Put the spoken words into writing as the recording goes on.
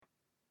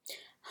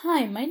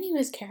Hi, my name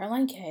is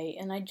Caroline Kay,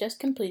 and I just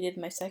completed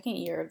my second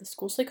year of the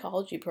school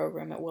psychology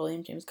program at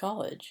William James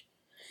College.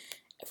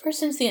 Ever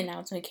since the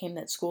announcement came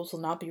that schools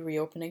will not be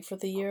reopening for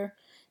the year,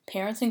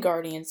 parents and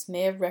guardians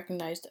may have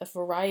recognized a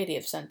variety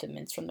of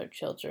sentiments from their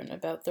children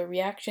about their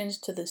reactions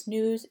to this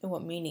news and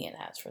what meaning it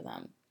has for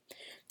them.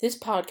 This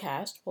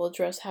podcast will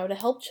address how to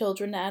help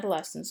children and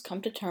adolescents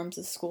come to terms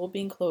with school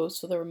being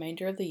closed for the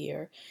remainder of the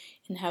year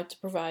and how to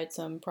provide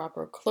some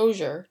proper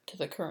closure to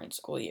the current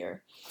school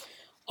year.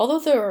 Although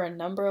there are a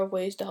number of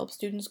ways to help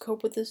students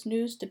cope with this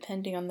news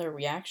depending on their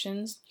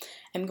reactions,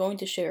 I'm going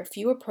to share a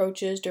few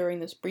approaches during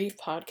this brief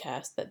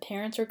podcast that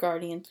parents or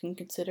guardians can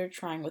consider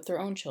trying with their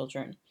own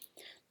children.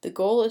 The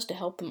goal is to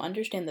help them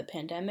understand the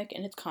pandemic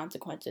and its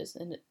consequences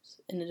in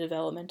a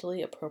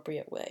developmentally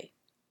appropriate way.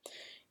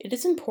 It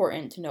is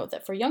important to note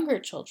that for younger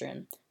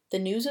children, the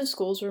news of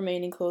schools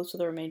remaining closed for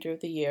the remainder of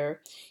the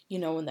year,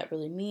 what that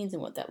really means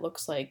and what that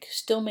looks like,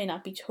 still may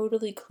not be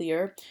totally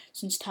clear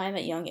since time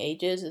at young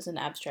ages is an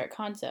abstract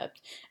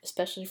concept,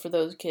 especially for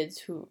those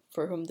kids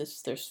for whom this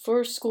is their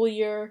first school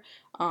year.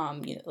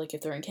 Like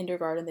if they're in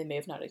kindergarten, they may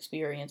have not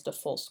experienced a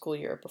full school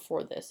year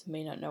before this,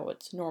 may not know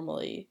what's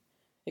normally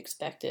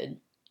expected.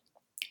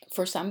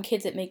 For some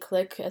kids, it may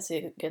click as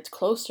it gets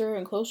closer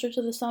and closer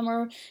to the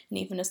summer, and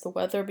even as the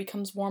weather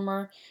becomes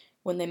warmer,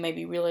 when they may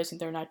be realizing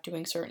they're not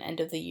doing certain end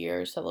of the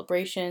year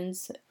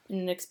celebrations in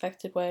an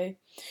expected way.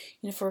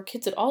 For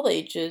kids at all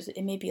ages,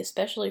 it may be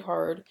especially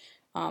hard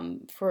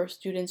for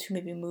students who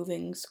may be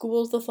moving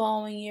schools the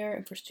following year,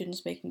 and for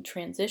students making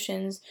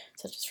transitions,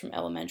 such as from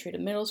elementary to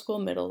middle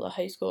to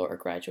high school, or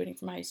graduating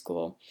from high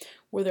school,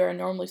 where there are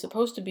normally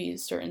supposed to be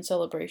certain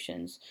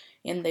celebrations,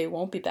 and they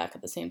won't be back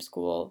at the same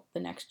school the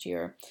next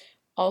year.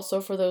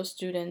 Also, for those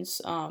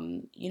students,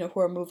 who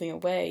are moving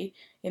away,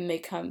 they may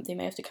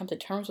have to come to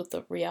terms with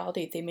the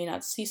reality they may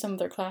not see some of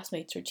their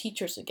classmates or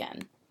teachers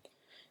again.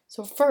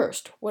 So,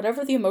 first,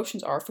 whatever the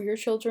emotions are for your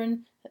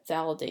children,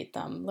 validate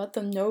them. Let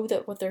them know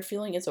that what they're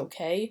feeling is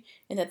okay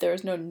and that there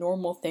is no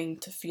normal thing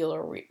to feel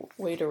or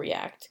way to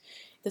react.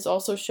 This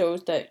also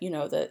shows that,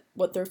 that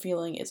what they're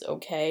feeling is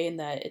okay and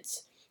that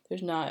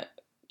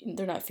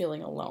they're not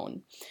feeling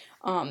alone.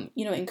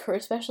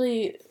 Encourage,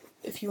 especially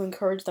if you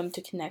encourage them to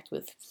connect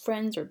with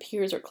friends or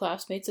peers or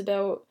classmates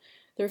about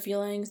their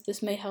feelings,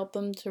 this may help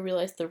them to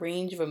realize the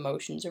range of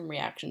emotions and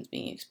reactions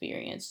being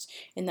experienced,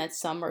 and that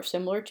some are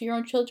similar to your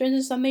own children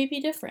and some may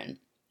be different,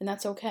 and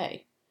that's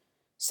okay.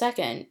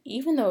 Second,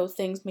 even though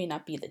things may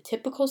not be the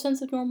typical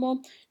sense of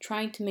normal,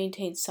 trying to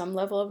maintain some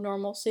level of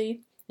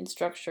normalcy and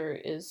structure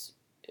is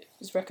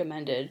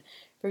recommended.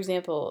 For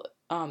example,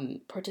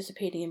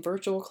 participating in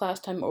virtual class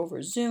time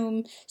over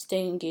Zoom,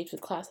 staying engaged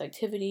with class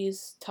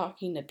activities,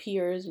 talking to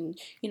peers, and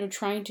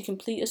trying to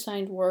complete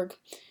assigned work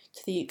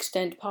to the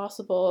extent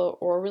possible,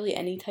 or really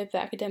any type of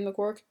academic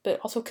work, but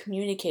also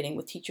communicating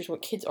with teachers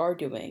what kids are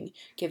doing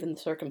given the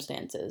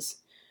circumstances.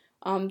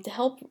 To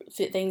help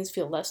things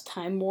feel less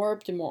time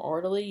warped and more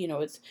orderly,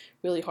 it's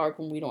really hard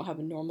when we don't have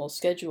a normal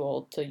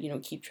schedule to,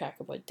 keep track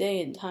of what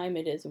day and time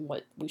it is and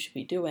what we should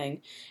be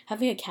doing.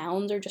 Having a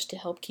calendar just to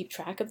help keep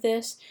track of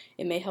this,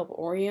 it may help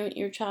orient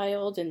your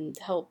child and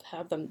help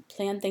have them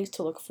plan things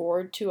to look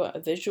forward to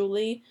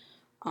visually.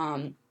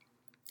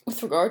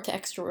 With regard to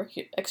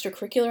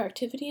extracurricular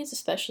activities,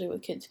 especially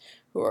with kids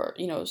who are,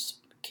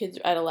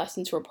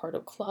 adolescents who are part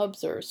of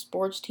clubs or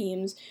sports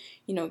teams,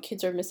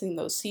 kids are missing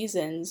those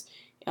seasons,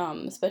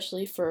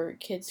 especially for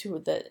kids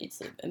that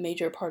it's a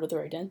major part of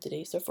their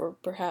identity. So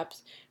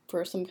perhaps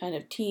for some kind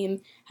of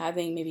team,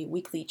 having maybe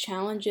weekly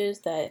challenges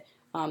that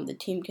the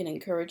team can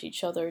encourage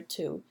each other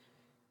to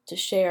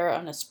share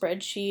on a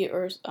spreadsheet,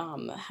 or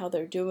how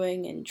they're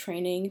doing in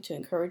training to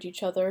encourage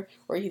each other,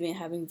 or even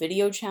having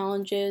video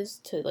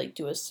challenges to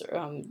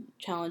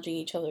challenging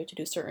each other to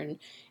do certain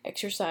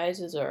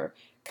exercises or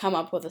come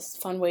up with a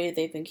fun way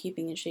they've been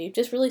keeping in shape.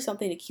 Just really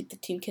something to keep the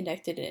team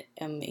connected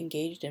and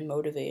engaged and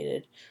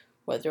motivated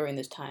during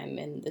this time.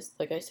 And this,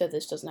 like I said,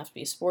 this doesn't have to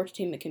be a sports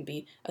team. It can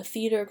be a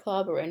theater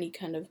club or any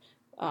kind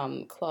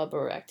of club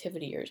or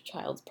activity your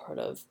child's part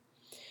of.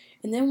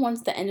 And then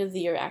once the end of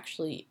the year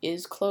actually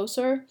is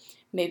closer,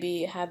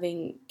 maybe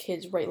having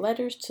kids write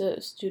letters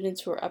to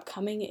students who are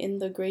upcoming in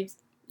the grades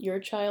your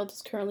child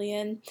is currently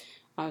in,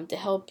 to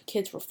help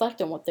kids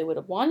reflect on what they would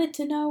have wanted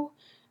to know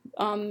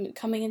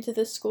coming into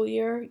this school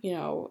year.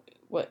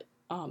 What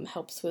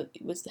helps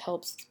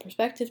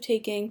perspective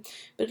taking,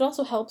 but it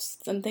also helps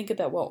them think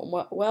about what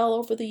went well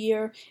over the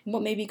year and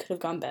what maybe could have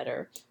gone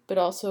better. But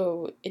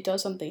also, it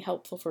does something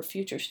helpful for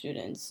future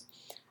students.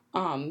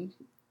 Um,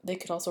 they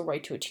could also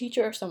write to a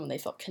teacher or someone they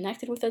felt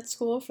connected with at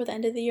school for the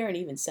end of the year and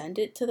even send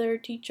it to their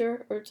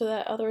teacher or to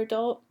that other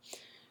adult.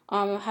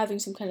 Having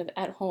some kind of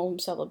at-home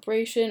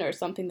celebration or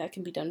something that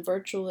can be done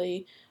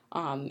virtually,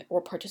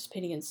 or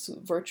participating in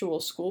virtual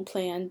school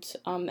planned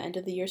end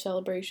of the year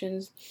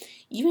celebrations.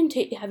 Even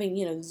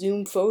having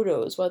Zoom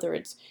photos, whether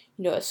it's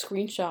a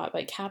screenshot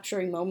by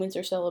capturing moments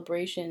or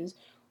celebrations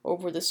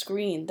over the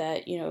screen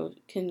that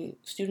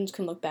students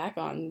can look back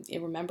on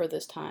and remember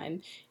this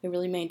time and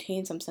really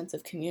maintain some sense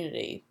of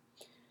community.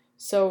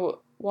 So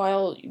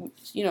while,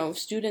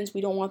 students,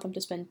 we don't want them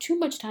to spend too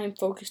much time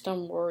focused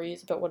on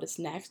worries about what is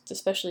next,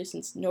 especially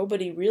since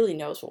nobody really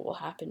knows what will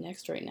happen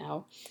next right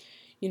now.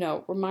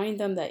 Remind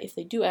them that if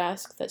they do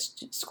ask, that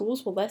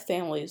schools will let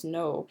families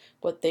know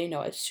what they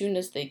know as soon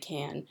as they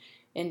can,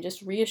 and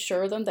just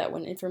reassure them that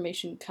when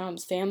information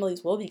comes,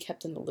 families will be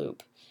kept in the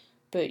loop.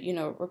 But,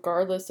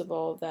 regardless of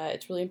all of that,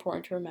 it's really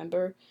important to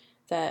remember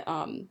that,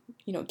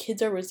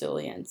 kids are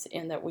resilient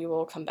and that we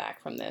will come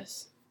back from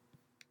this.